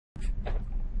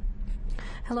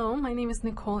Hello, my name is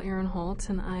Nicole Ahrenholz,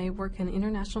 and I work in an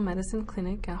international medicine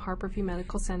clinic at Harborview Med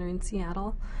Ctr in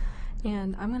Seattle.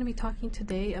 And I'm going to be talking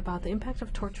today about the impact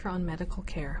of torture on medical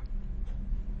care.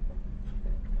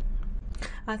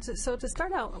 So to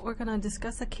start out, we're going to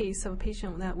discuss a case of a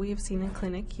patient that we have seen in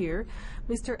clinic here,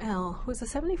 Mr. L, who is a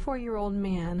 74-year-old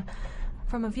man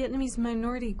from a Vietnamese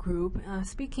minority group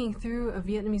speaking through a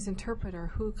Vietnamese interpreter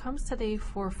who comes today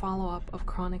for follow-up of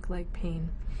chronic leg pain.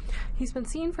 He's been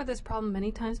seen for this problem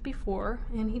many times before,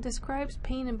 and he describes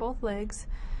pain in both legs,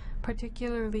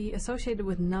 particularly associated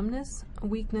with numbness,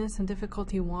 weakness, and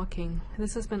difficulty walking.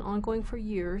 This has been ongoing for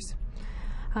years.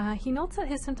 He notes that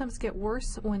his symptoms get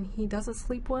worse when he doesn't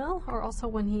sleep well or also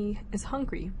when he is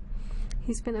hungry.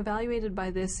 He's been evaluated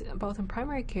by this both in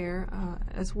primary care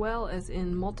as well as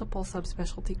in multiple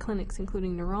subspecialty clinics,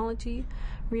 including neurology,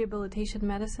 rehabilitation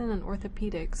medicine, and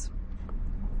orthopedics.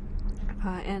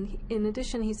 And in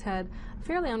addition, he's had a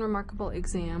fairly unremarkable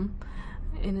exam,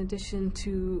 in addition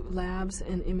to labs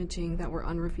and imaging that were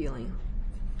unrevealing.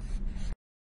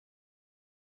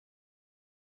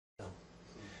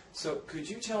 So could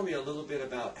you tell me a little bit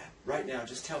about, right now,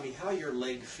 just tell me how your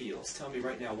leg feels. Tell me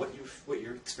right now what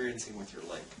you're experiencing with your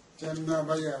leg. Trên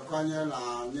bây giờ coi như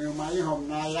là như mấy hôm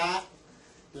nay á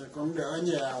thì cũng đỡ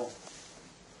nhiều,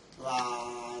 và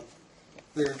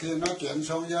từ khi nó chuyển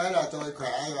xuống dưới là tôi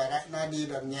khỏe rồi đấy, nó đi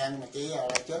được nhàn một tí rồi,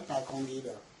 trước này không đi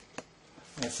được.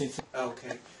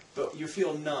 Okay, but you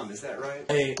feel numb, is that right?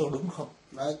 Có đúng không?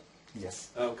 Đấy. Yes.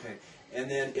 Okay, and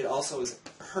then it also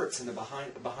hurts in the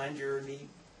behind your knee.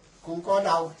 Không có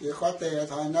đau, chỉ có tê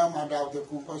thôi, nếu mà đau thì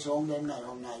không có xuống đến ngày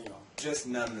hôm nay rồi.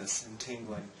 Just numbness and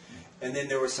tingling. And then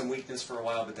there was some weakness for a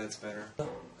while, but that's better.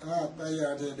 Bây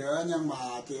giờ thì đỡ, nhưng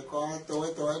mà chỉ có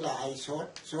tối là hay sốt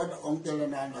ống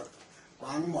Tylenol được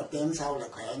khoảng 1 tiếng sau là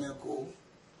khỏe như cũ.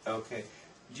 Okay.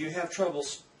 Do you have trouble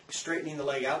straightening the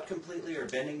leg out completely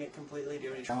or bending it completely? Do you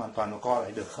have any trouble? Hoàn toàn nó co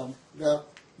lại được không? Được.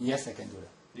 Yes, I can do that.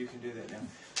 You can do that now.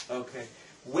 Okay.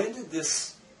 When did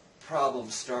this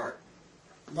problem start?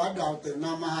 Bắt đầu từ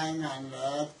năm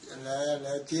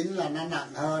 2009 là nó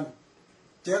nặng hơn.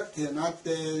 Trước thì nó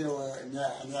tê rồi nhẹ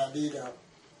đi được.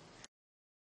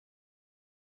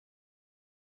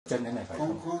 Chân thế này phải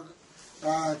không?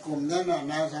 Cùng thế là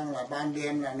nó xong là ban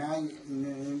đêm là nó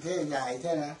thế dài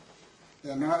thế này.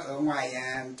 Rồi nó ở ngoài,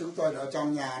 chúng tôi ở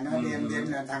trong nhà, nó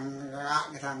đêm là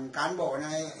thằng cán bộ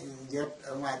này giật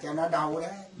ở ngoài cho nó đau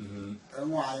đấy. Ở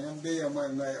ngoài, bây giờ mọi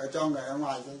người ở trong người ở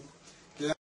ngoài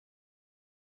kia.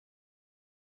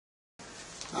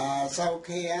 Sau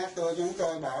khi chúng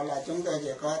tôi bảo là chúng tôi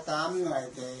chỉ có 8 người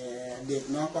thì địch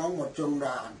nó có một trung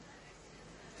đoàn,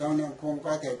 cho nên không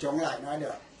có thể chống lại nó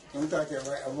được. Chúng tôi chỉ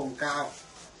ở vùng cao,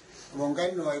 vùng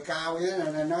cái nồi cao ấy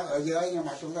là nó ở dưới, nhưng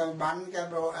mà chúng tôi bắn cái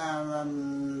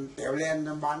tiểu liên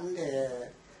nó bắn thì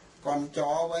con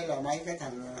chó với là mấy cái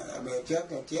thằng ở bề trước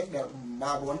thì chết được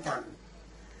 3-4 thằng.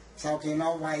 Sau khi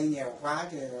nó vay nhiều quá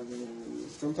thì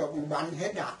chúng tôi cũng bắn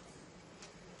hết đạn.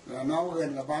 Là nó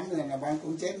gần là bắn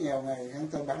cũng chết nhiều người, chúng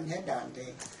tôi bắn hết đạn. Thì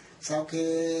sau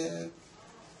khi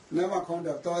nếu mà không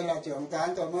được tôi là trưởng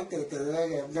tán, tôi mới từ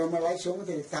tôi mới lấy súng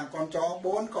thì thằng con chó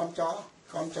 4 con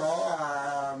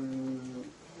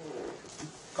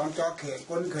chó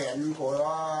quân khuyển của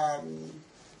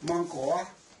Mông Cổ,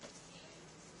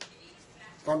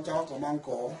 con chó của Mông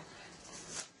Cổ,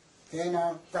 thế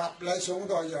nó cặp lấy súng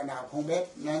tôi giờ nào không biết,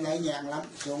 nó lấy nhàng lắm,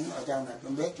 súng ở trong này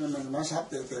không biết, cho mình nó sắp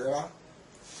từ đó.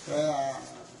 Thế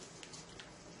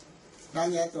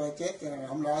đáng nhẽ tôi chết thì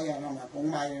không nói ra, mà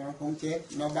cũng may nó không chết,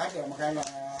 nó bắt được một cái là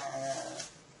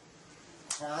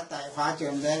khóa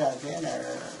trường thế là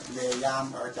về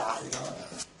giam ở trại thôi.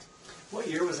 What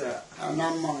year was that?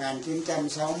 Năm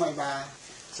 1963.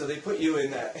 So they put you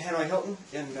in Hanoi Hilton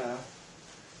in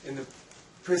the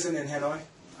prison in Hanoi.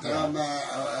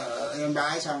 Ở Yên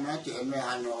Bái, xong nó chuyển về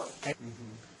Hà Nội.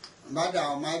 Bắt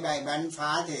đầu máy bay bắn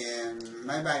phá thì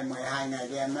máy bay 12 ngày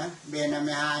đêm á,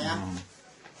 B-52 á.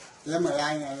 Với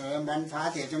 12 ngày đêm bắn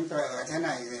phá thì chúng tôi ở thế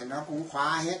này thì nó cũng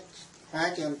khóa hết,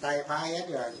 khóa trên tay khóa hết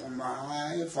rồi, mà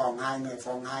phòng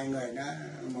hai người nó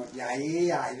một dãy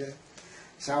dài rồi.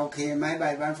 Sau khi máy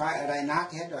bay bắn phá ở đây nát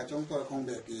hết rồi, chúng tôi không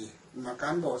được gì, mà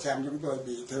cán bộ xem chúng tôi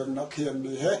bị thương nó khiêng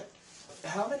đi hết.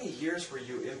 How many years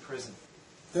were you in prison?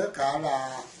 Tất cả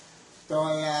là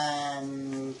tôi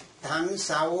tháng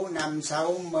 6 năm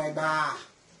 63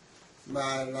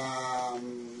 và là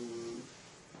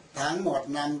tháng 1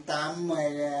 năm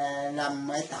 85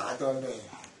 mới thả tôi về.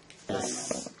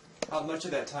 How much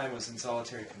of that time was in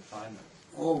solitary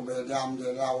confinement? Về giam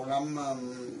thì lâu lắm,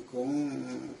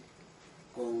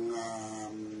 cũng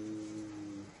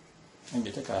anh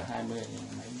bị tất cả 20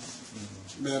 mấy.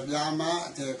 Biệt giam á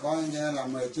thì có như là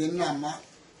 19 năm á.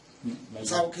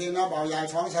 Sau khi nó bảo giải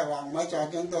phóng Sài Gòn mới cho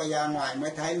chúng tôi ra ngoài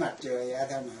mới thấy mặt trời ở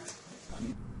thôi mà.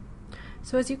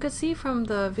 So as you could see from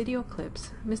the video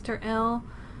clips, Mr. L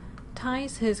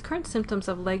ties his current symptoms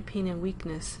of leg pain and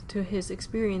weakness to his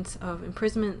experience of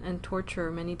imprisonment and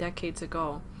torture many decades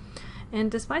ago.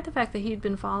 And despite the fact that he'd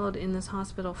been followed in this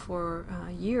hospital for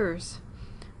years,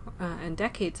 and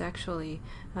decades actually,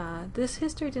 this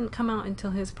history didn't come out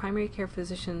until his primary care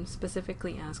physician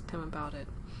specifically asked him about it,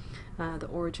 the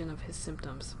origin of his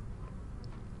symptoms.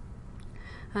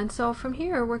 And so from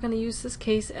here, we're going to use this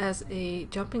case as a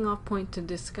jumping off point to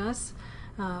discuss,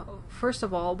 first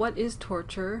of all, what is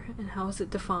torture and how is it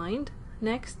defined?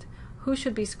 Next, who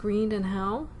should be screened and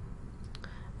how?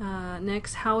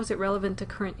 Next, how is it relevant to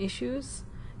current issues?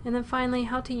 And then finally,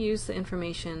 how to use the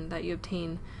information that you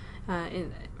obtain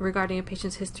regarding a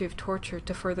patient's history of torture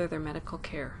to further their medical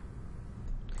care.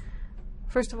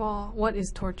 First of all, what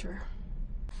is torture?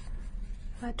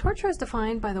 Torture is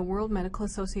defined by the World Medical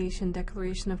Association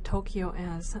Declaration of Tokyo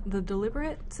as the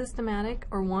deliberate, systematic,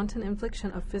 or wanton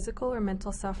infliction of physical or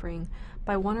mental suffering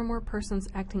by one or more persons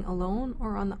acting alone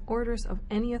or on the orders of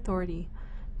any authority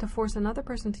to force another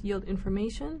person to yield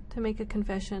information, to make a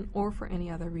confession, or for any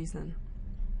other reason.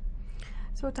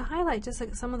 So to highlight just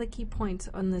like some of the key points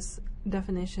on this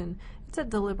definition, it's a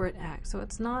deliberate act. So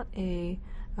it's not a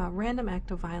random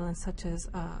act of violence such as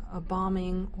a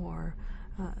bombing or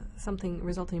something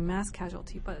resulting in mass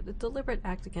casualty, but a deliberate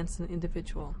act against an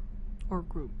individual or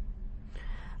group.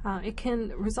 It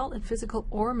can result in physical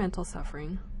or mental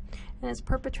suffering, and it's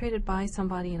perpetrated by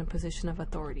somebody in a position of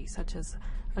authority, such as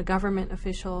a government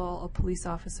official, a police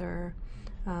officer,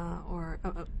 or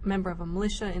a member of a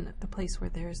militia in the place where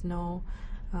there is no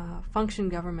functioning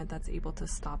government that's able to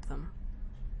stop them.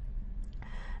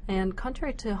 And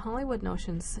contrary to Hollywood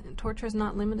notions, torture is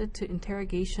not limited to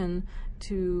interrogation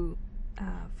to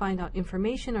find out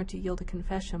information or to yield a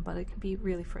confession, but it can be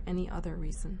really for any other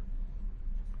reason.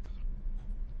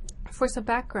 For some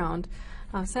background,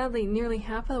 sadly, nearly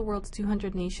half of the world's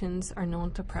 200 nations are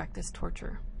known to practice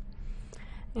torture.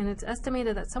 And it's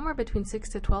estimated that somewhere between 6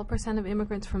 to 12% of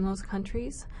immigrants from those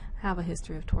countries have a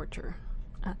history of torture.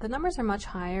 The numbers are much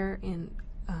higher in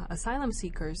asylum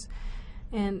seekers,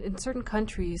 and in certain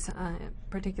countries, in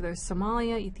particular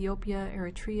Somalia, Ethiopia,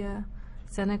 Eritrea,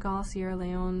 Senegal, Sierra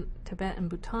Leone, Tibet, and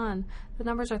Bhutan, the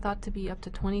numbers are thought to be up to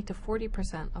 20 to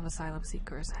 40% of asylum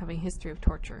seekers having a history of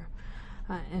torture,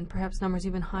 and perhaps numbers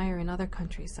even higher in other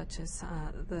countries such as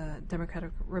the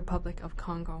Democratic Republic of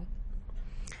Congo.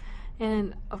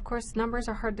 And of course, numbers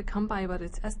are hard to come by, but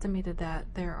it's estimated that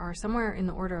there are somewhere in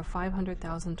the order of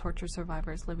 500,000 torture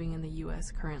survivors living in the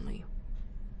U.S. currently.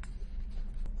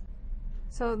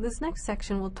 So this next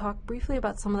section will talk briefly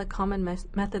about some of the common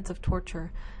methods of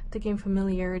torture to gain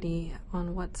familiarity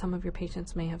on what some of your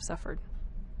patients may have suffered.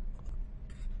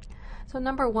 So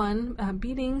number one,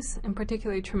 beatings, and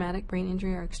particularly traumatic brain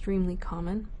injury, are extremely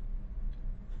common.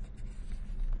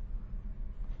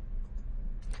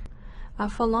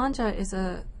 Phalangia is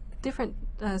a different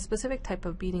specific type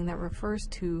of beating that refers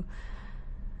to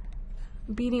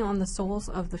beating on the soles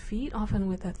of the feet, often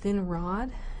with a thin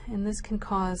rod, and this can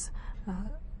cause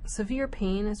severe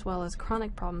pain as well as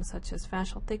chronic problems such as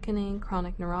fascial thickening,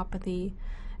 chronic neuropathy,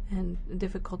 and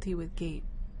difficulty with gait.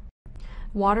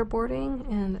 Waterboarding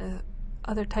and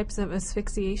other types of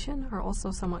asphyxiation are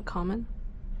also somewhat common.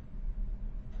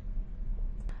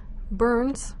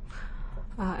 Burns,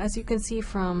 as you can see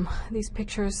from these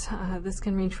pictures, this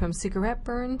can range from cigarette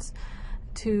burns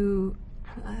to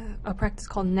a practice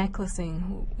called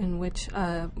necklacing, in which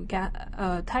a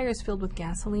tire is filled with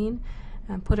gasoline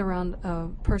and put around a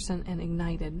person and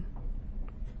ignited.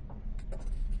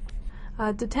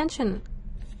 Detention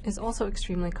is also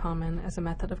extremely common as a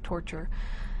method of torture,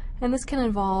 and this can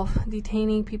involve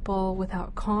detaining people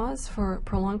without cause for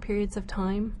prolonged periods of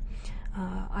time,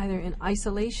 either in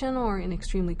isolation or in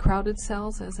extremely crowded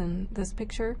cells, as in this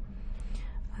picture.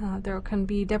 There can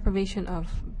be deprivation of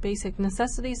basic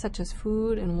necessities such as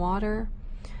food and water.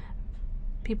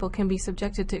 People can be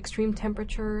subjected to extreme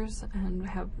temperatures and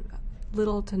have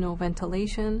little to no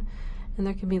ventilation, and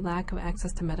there can be lack of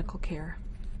access to medical care.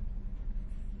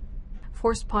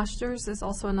 Forced postures is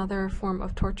also another form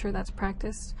of torture that's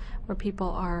practiced, where people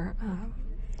are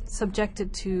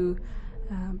subjected to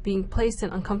being placed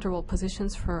in uncomfortable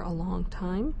positions for a long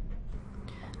time.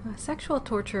 Sexual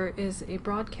torture is a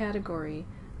broad category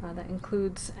that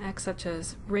includes acts such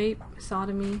as rape,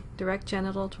 sodomy, direct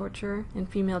genital torture, and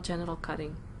female genital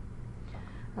cutting.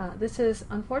 This is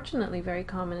unfortunately very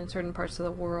common in certain parts of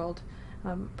the world,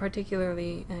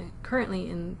 particularly currently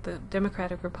in the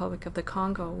Democratic Republic of the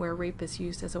Congo, where rape is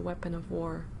used as a weapon of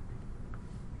war.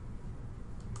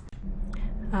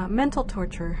 mental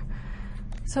torture.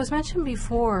 So as mentioned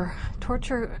before,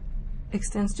 torture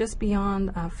extends just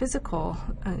beyond physical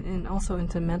and also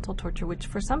into mental torture, which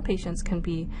for some patients can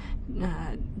be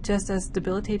just as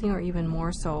debilitating or even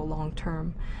more so long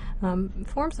term.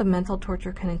 Forms of mental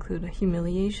torture can include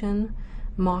humiliation,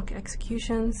 mock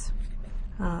executions,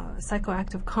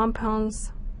 psychoactive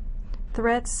compounds,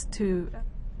 threats to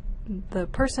the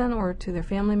person or to their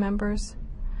family members,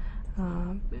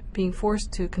 being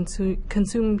forced to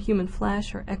consume human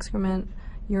flesh or excrement,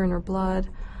 urine or blood,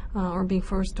 or being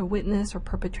forced to witness or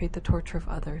perpetrate the torture of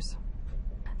others.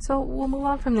 So we'll move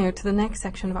on from there to the next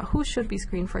section about who should be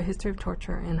screened for a history of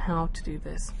torture and how to do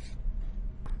this.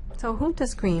 So whom to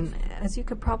screen? As you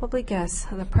could probably guess,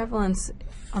 the prevalence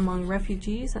among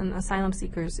refugees and asylum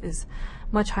seekers is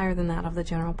much higher than that of the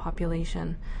general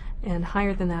population and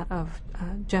higher than that of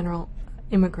general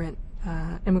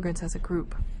immigrants as a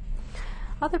group.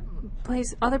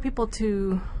 Other people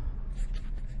to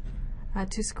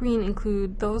screen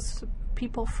include those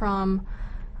people from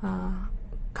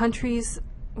countries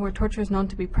where torture is known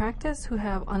to be practiced who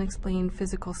have unexplained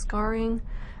physical scarring,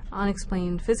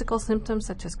 unexplained physical symptoms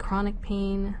such as chronic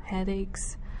pain,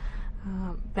 headaches,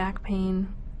 back pain,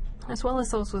 as well as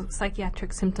those with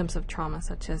psychiatric symptoms of trauma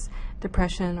such as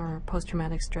depression or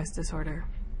post-traumatic stress disorder.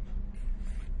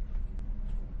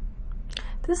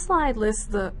 This slide lists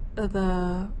the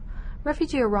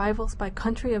refugee arrivals by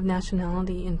country of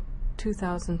nationality in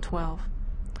 2012.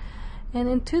 And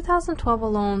in 2012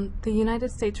 alone, the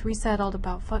United States resettled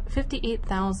about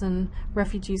 58,000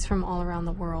 refugees from all around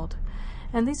the world.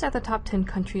 And these are the top 10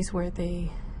 countries where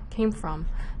they came from.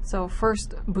 So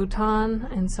first Bhutan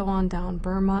and so on down,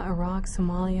 Burma, Iraq,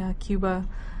 Somalia, Cuba,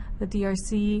 the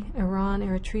DRC, Iran,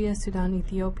 Eritrea, Sudan,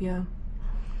 Ethiopia.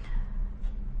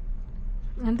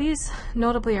 And these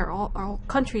notably are all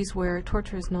countries where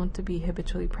torture is known to be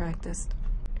habitually practiced.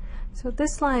 So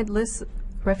this slide lists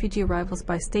refugee arrivals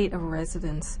by state of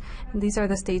residence. And these are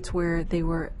the states where they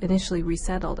were initially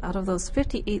resettled. Out of those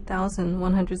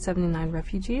 58,179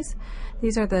 refugees,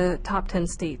 these are the top 10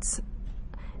 states.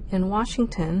 In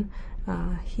Washington,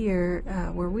 here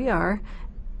where we are,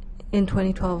 in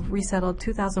 2012 resettled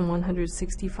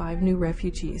 2,165 new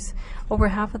refugees, over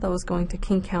half of those going to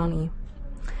King County.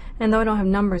 And though I don't have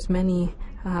numbers,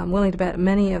 I'm willing to bet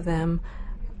many of them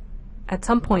at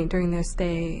some point during their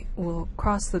stay will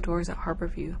cross the doors at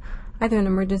Harborview, either in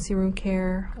emergency room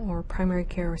care or primary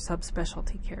care or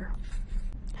subspecialty care.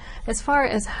 As far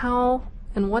as how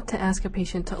and what to ask a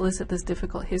patient to elicit this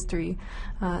difficult history,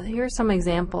 here are some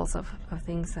examples of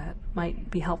things that might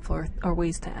be helpful or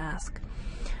ways to ask.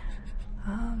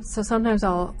 So sometimes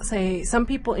I'll say, some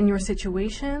people in your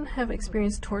situation have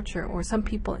experienced torture, or some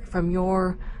people from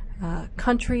your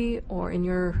country or in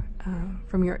your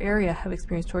from your area have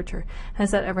experienced torture. Has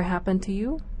that ever happened to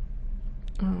you?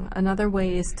 Another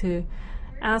way is to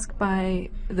ask by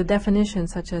the definition,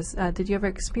 such as, did you ever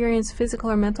experience physical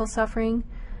or mental suffering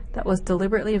that was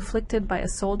deliberately inflicted by a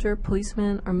soldier,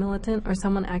 policeman, or militant, or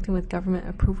someone acting with government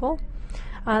approval?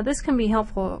 This can be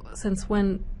helpful since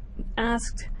when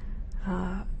asked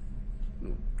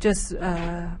just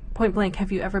point blank,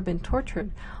 have you ever been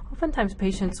tortured? Oftentimes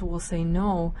patients will say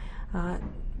no,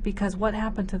 because what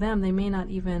happened to them they may not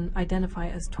even identify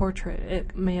as torture.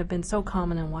 It may have been so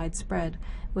common and widespread,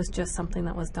 it was just something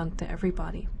that was done to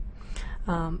everybody.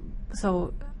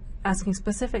 So asking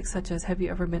specifics such as, have you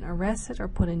ever been arrested or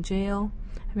put in jail?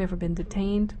 Have you ever been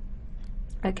detained?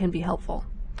 That can be helpful.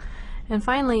 And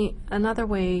finally, another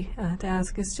way to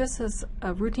ask is just as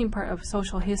a routine part of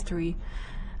social history.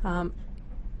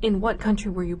 In what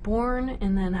country were you born?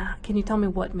 And then can you tell me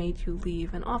what made you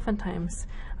leave? And oftentimes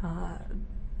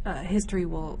history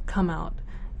will come out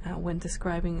when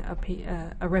describing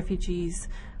a refugee's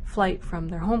flight from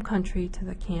their home country to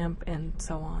the camp and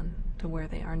so on to where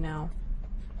they are now.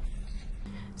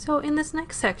 So in this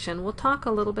next section, we'll talk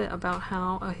a little bit about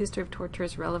how a history of torture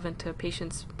is relevant to a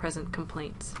patient's present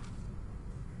complaints.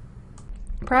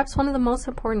 Perhaps one of the most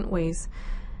important ways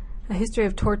a history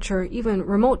of torture, even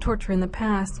remote torture in the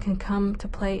past, can come to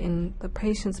play in the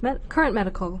patient's current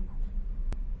medical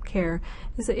care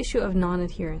is the issue of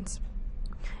non-adherence.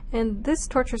 And this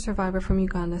torture survivor from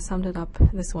Uganda summed it up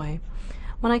this way.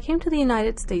 When I came to the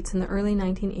United States in the early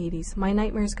 1980s, my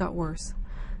nightmares got worse.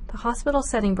 The hospital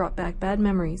setting brought back bad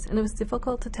memories, and it was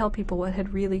difficult to tell people what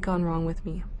had really gone wrong with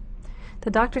me.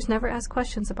 The doctors never asked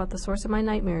questions about the source of my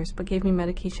nightmares, but gave me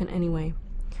medication anyway.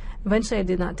 Eventually, I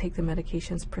did not take the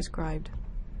medications prescribed.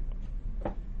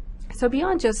 So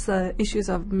beyond just the issues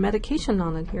of medication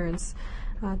non-adherence,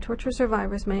 torture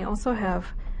survivors may also have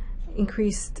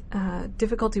increased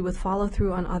difficulty with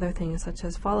follow-through on other things, such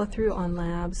as follow-through on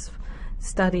labs,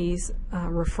 studies,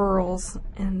 referrals,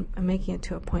 and making it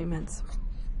to appointments.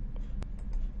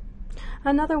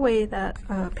 Another way that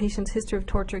a patient's history of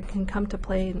torture can come to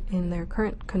play in their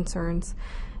current concerns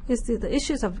is the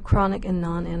issues of chronic and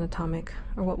non-anatomic,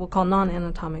 or what we'll call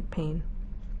non-anatomic pain.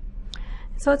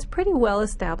 So it's pretty well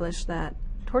established that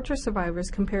torture survivors,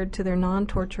 compared to their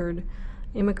non-tortured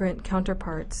immigrant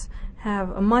counterparts, have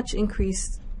a much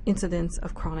increased incidence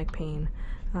of chronic pain.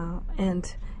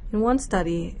 And in one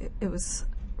study, it was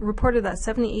reported that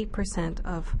 78%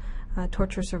 of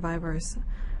torture survivors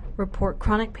report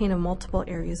chronic pain in multiple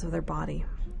areas of their body,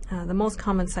 the most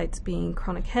common sites being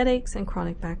chronic headaches and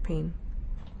chronic back pain.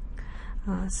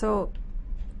 So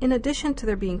in addition to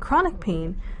there being chronic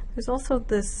pain, there's also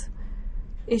this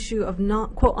issue of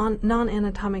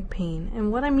non-anatomic pain.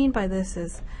 And what I mean by this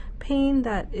is pain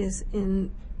that is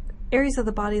in areas of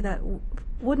the body that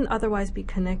wouldn't otherwise be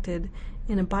connected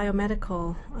in a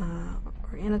biomedical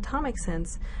or anatomic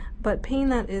sense, but pain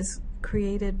that is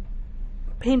created,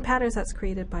 pain patterns that's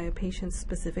created by a patient's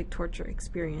specific torture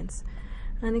experience.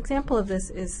 An example of this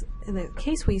is in the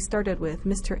case we started with,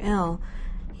 Mr. L.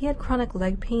 He had chronic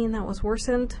leg pain that was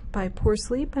worsened by poor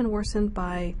sleep and worsened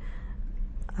by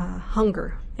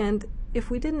hunger. And if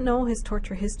we didn't know his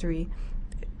torture history,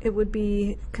 it would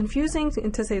be confusing,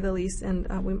 to say the least,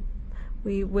 and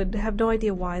we would have no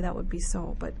idea why that would be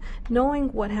so. But knowing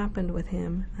what happened with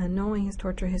him and knowing his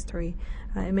torture history,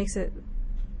 it makes it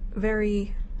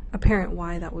very apparent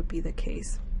why that would be the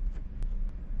case.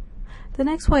 The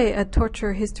next way a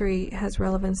torture history has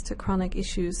relevance to chronic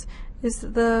issues is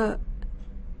the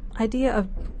idea of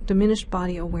diminished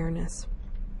body awareness.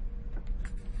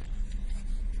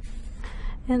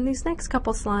 And these next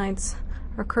couple slides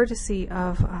are courtesy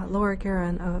of Laura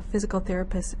Guerin, a physical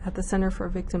therapist at the Center for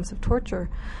Victims of Torture.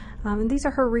 And these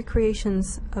are her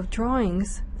recreations of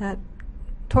drawings that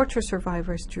torture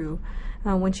survivors drew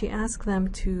when she asked them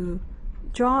to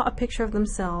draw a picture of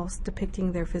themselves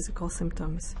depicting their physical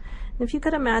symptoms. And if you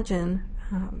could imagine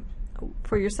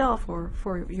for yourself or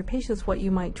for your patients what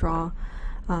you might draw,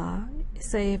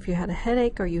 say if you had a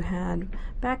headache or you had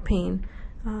back pain,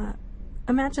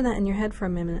 imagine that in your head for a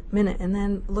minute and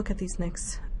then look at these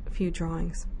next few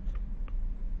drawings.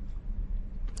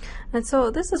 And so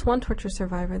this is one torture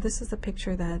survivor. This is the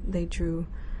picture that they drew.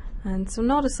 And so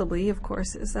noticeably, of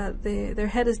course, is that their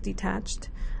head is detached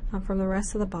from the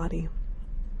rest of the body,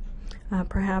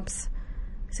 perhaps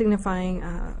signifying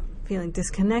feeling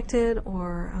disconnected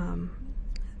or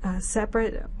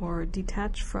separate or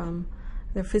detached from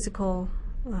their physical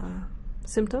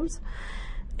symptoms.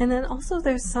 And then also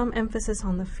there's some emphasis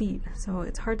on the feet. So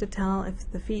it's hard to tell if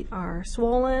the feet are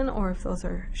swollen or if those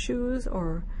are shoes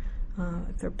or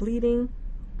if they're bleeding.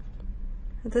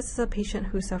 This is a patient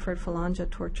who suffered phalange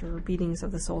torture or beatings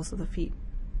of the soles of the feet.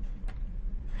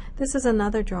 This is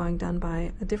another drawing done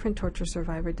by a different torture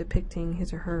survivor depicting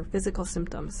his or her physical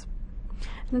symptoms.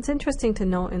 And it's interesting to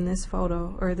note in this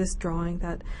photo or this drawing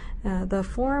that the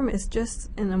form is just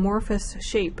an amorphous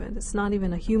shape. It's not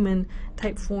even a human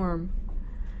type form.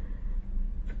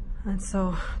 And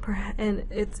so,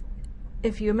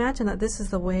 if you imagine that this is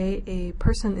the way a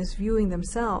person is viewing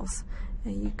themselves,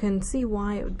 you can see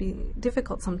why it would be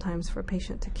difficult sometimes for a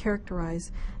patient to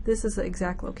characterize, this is the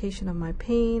exact location of my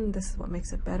pain, this is what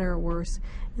makes it better or worse,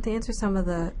 and to answer some of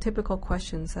the typical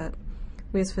questions that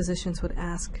we as physicians would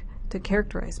ask to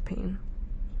characterize pain.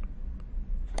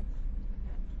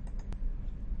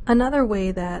 Another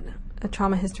way that a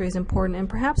trauma history is important, and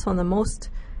perhaps one of the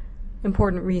most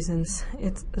important reasons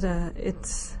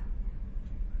it's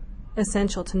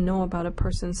essential to know about a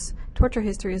person's torture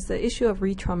history, is the issue of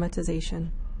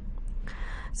re-traumatization.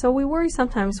 So we worry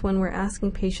sometimes when we're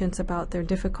asking patients about their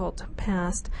difficult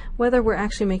past whether we're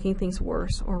actually making things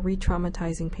worse or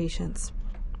re-traumatizing patients.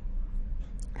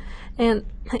 And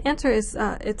the answer is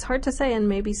it's hard to say, and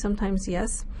maybe sometimes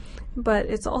yes, but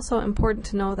it's also important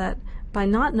to know that by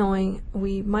not knowing,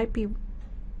 we might be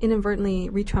inadvertently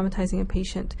re-traumatizing a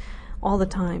patient all the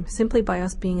time, simply by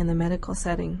us being in the medical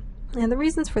setting. And the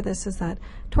reasons for this is that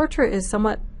torture is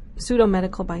somewhat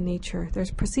pseudo-medical by nature. There's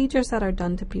procedures that are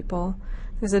done to people,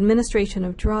 there's administration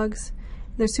of drugs,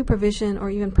 there's supervision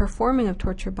or even performing of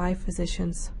torture by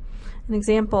physicians. An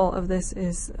example of this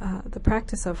is the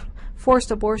practice of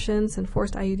forced abortions and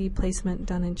forced IUD placement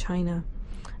done in China.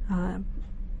 And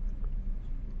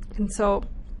so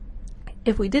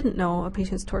if we didn't know a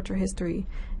patient's torture history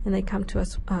and they come to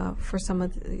us for some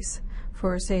of these,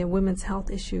 for say a women's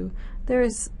health issue, there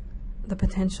is the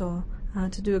potential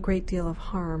to do a great deal of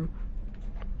harm.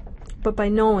 But by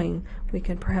knowing, we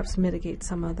can perhaps mitigate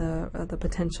some of the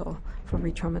potential for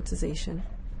re-traumatization.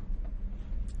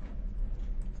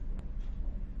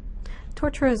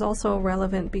 torture is also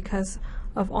relevant because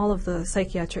of all of the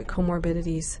psychiatric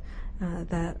comorbidities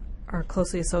that are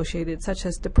closely associated, such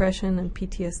as depression and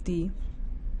PTSD.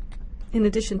 In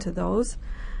addition to those,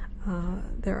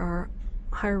 there are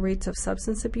higher rates of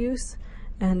substance abuse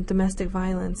and domestic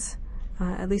violence,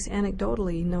 at least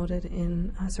anecdotally noted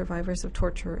in survivors of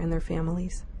torture and their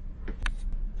families.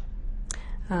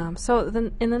 So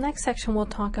then in the next section, we'll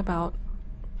talk about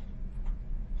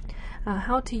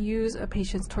how to use a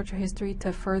patient's torture history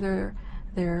to further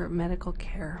their medical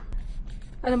care.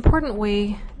 An important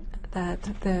way that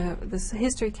this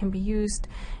history can be used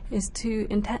is to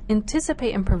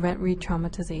anticipate and prevent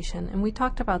re-traumatization. And we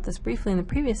talked about this briefly in the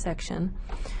previous section,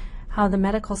 how the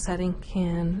medical setting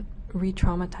can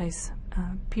re-traumatize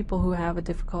people who have a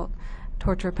difficult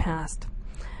torture past.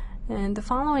 And the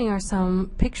following are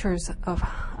some pictures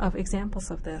of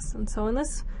examples of this. And so in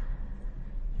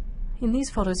these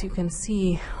photos you can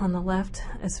see on the left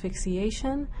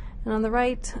asphyxiation, and on the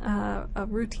right a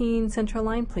routine central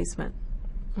line placement.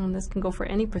 And this can go for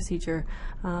any procedure,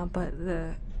 but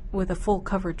with a full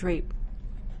cover drape.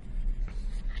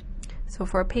 So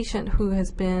for a patient who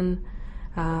has been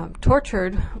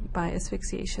tortured by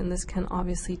asphyxiation, this can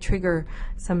obviously trigger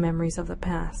some memories of the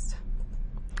past.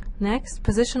 Next,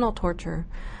 positional torture,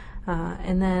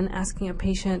 and then asking a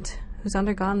patient who's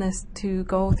undergone this to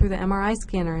go through the MRI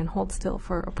scanner and hold still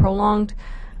for a prolonged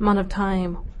amount of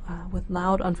time with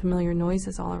loud, unfamiliar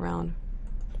noises all around.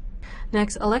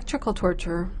 Next, electrical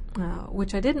torture,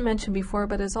 which I didn't mention before,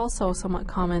 but is also somewhat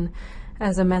common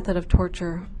as a method of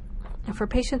torture. And for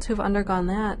patients who've undergone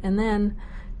that and then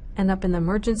end up in the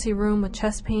emergency room with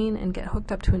chest pain and get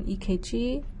hooked up to an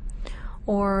EKG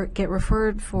or get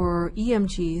referred for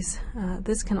EMGs,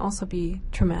 this can also be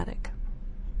traumatic.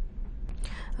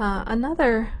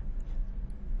 Another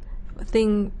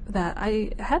thing that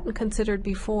I hadn't considered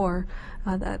before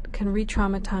that can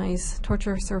re-traumatize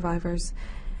torture survivors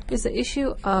is the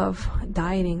issue of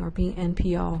dieting or being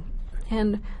NPO.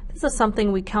 And this is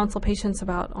something we counsel patients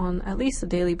about on at least a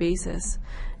daily basis.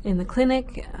 In the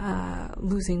clinic,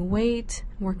 losing weight,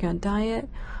 working on diet,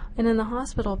 and in the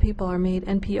hospital, people are made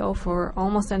NPO for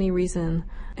almost any reason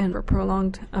and for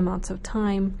prolonged amounts of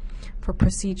time for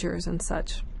procedures and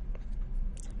such.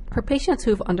 For patients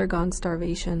who've undergone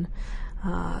starvation,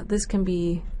 this can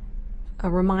be a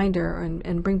reminder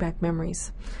and bring back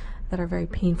memories that are very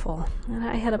painful. And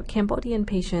I had a Cambodian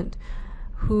patient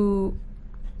who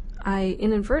I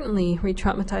inadvertently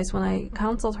re-traumatized when I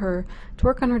counseled her to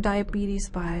work on her diabetes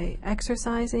by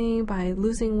exercising, by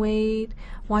losing weight,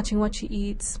 watching what she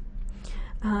eats.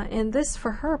 And this,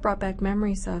 for her, brought back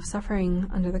memories of suffering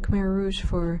under the Khmer Rouge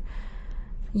for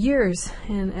years.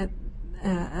 And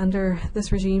under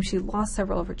this regime, she lost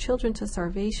several of her children to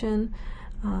starvation.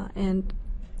 And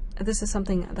this is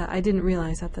something that I didn't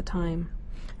realize at the time.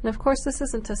 And of course, this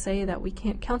isn't to say that we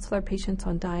can't counsel our patients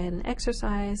on diet and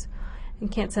exercise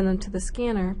and can't send them to the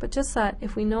scanner, but just that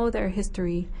if we know their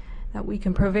history, that we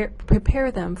can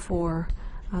prepare them for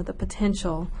the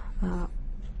potential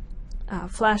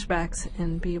flashbacks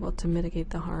and be able to mitigate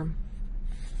the harm.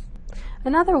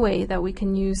 Another way that we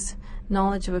can use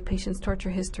knowledge of a patient's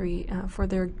torture history for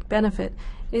their benefit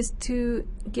is to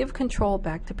give control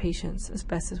back to patients as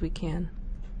best as we can.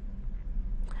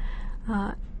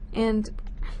 And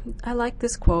I like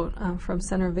this quote from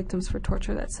Center of Victims for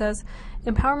Torture that says,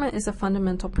 "Empowerment is a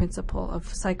fundamental principle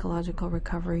of psychological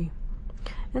recovery."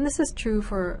 And this is true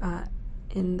for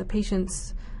in the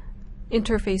patient's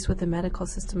interface with the medical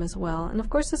system as well. And of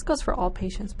course this goes for all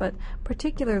patients, but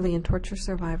particularly in torture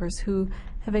survivors who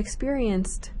have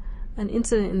experienced an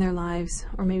incident in their lives,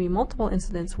 or maybe multiple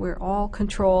incidents, where all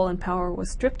control and power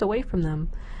was stripped away from them.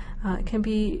 It can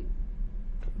be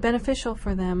beneficial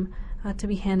for them to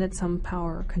be handed some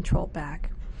power or control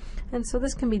back. And so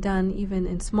this can be done even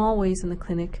in small ways in the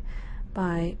clinic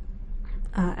by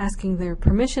asking their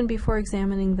permission before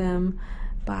examining them,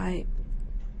 by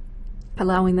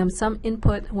allowing them some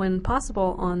input when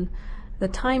possible on the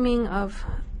timing of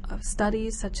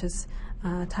studies, such as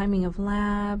timing of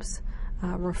labs,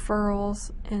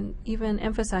 referrals, and even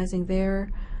emphasizing their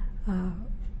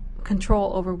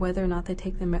control over whether or not they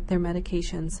take their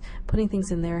medications, putting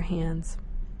things in their hands.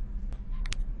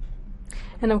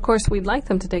 And of course, we'd like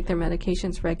them to take their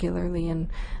medications regularly, and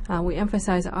we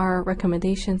emphasize our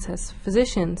recommendations as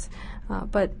physicians,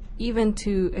 but even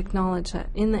to acknowledge that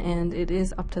in the end, it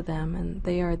is up to them, and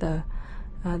they are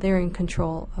they're in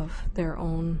control of their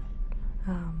own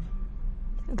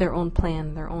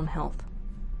plan, their own health.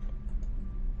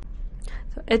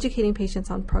 So, educating patients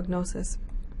on prognosis.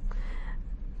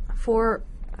 For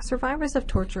survivors of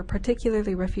torture,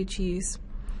 particularly refugees,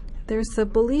 there's the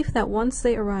belief that once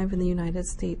they arrive in the United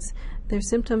States, their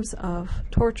symptoms of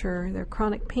torture, their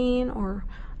chronic pain or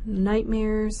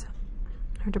nightmares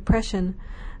or depression,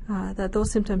 that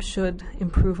those symptoms should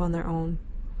improve on their own.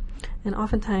 And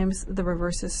oftentimes the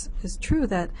reverse is true,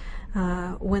 that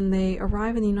when they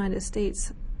arrive in the United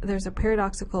States, there's a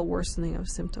paradoxical worsening of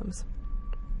symptoms.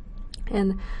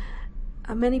 And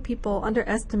many people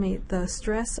underestimate the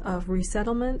stress of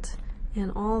resettlement and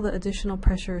all the additional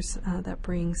pressures that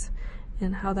brings,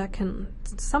 and how that can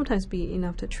sometimes be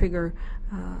enough to trigger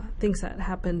things that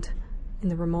happened in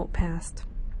the remote past.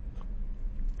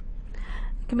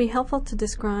 It can be helpful to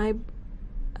describe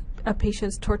a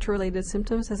patient's torture-related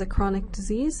symptoms as a chronic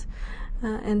disease,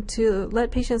 and to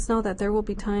let patients know that there will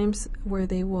be times where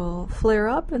they will flare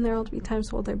up, and there will be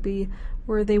times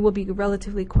where they will be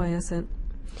relatively quiescent,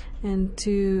 and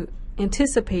to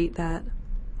anticipate that.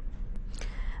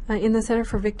 In the Center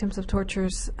for Victims of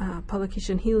Torture's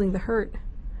publication, Healing the Hurt,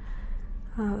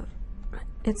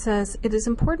 it says, it is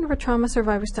important for trauma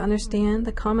survivors to understand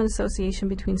the common association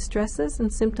between stresses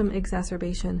and symptom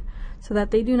exacerbation, so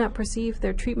that they do not perceive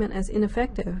their treatment as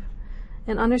ineffective,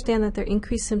 and understand that their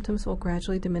increased symptoms will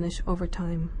gradually diminish over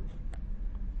time.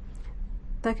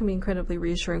 That can be incredibly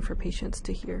reassuring for patients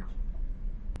to hear.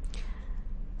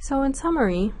 So in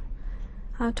summary,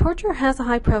 torture has a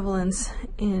high prevalence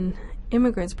in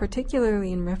immigrants,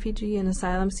 particularly in refugee and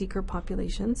asylum seeker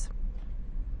populations.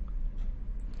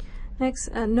 Next,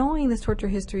 knowing this torture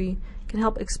history can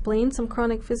help explain some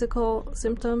chronic physical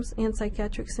symptoms and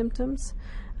psychiatric symptoms,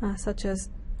 such as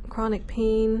chronic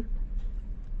pain,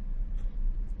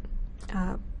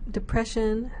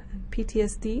 depression,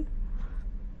 PTSD.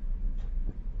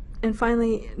 And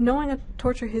finally, knowing a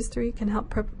torture history can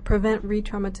help prevent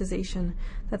re-traumatization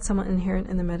that's somewhat inherent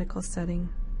in the medical setting.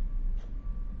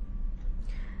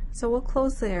 So we'll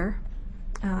close there.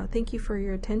 Thank you for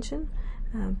your attention.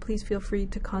 Please feel free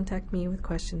to contact me with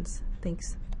questions.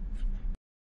 Thanks.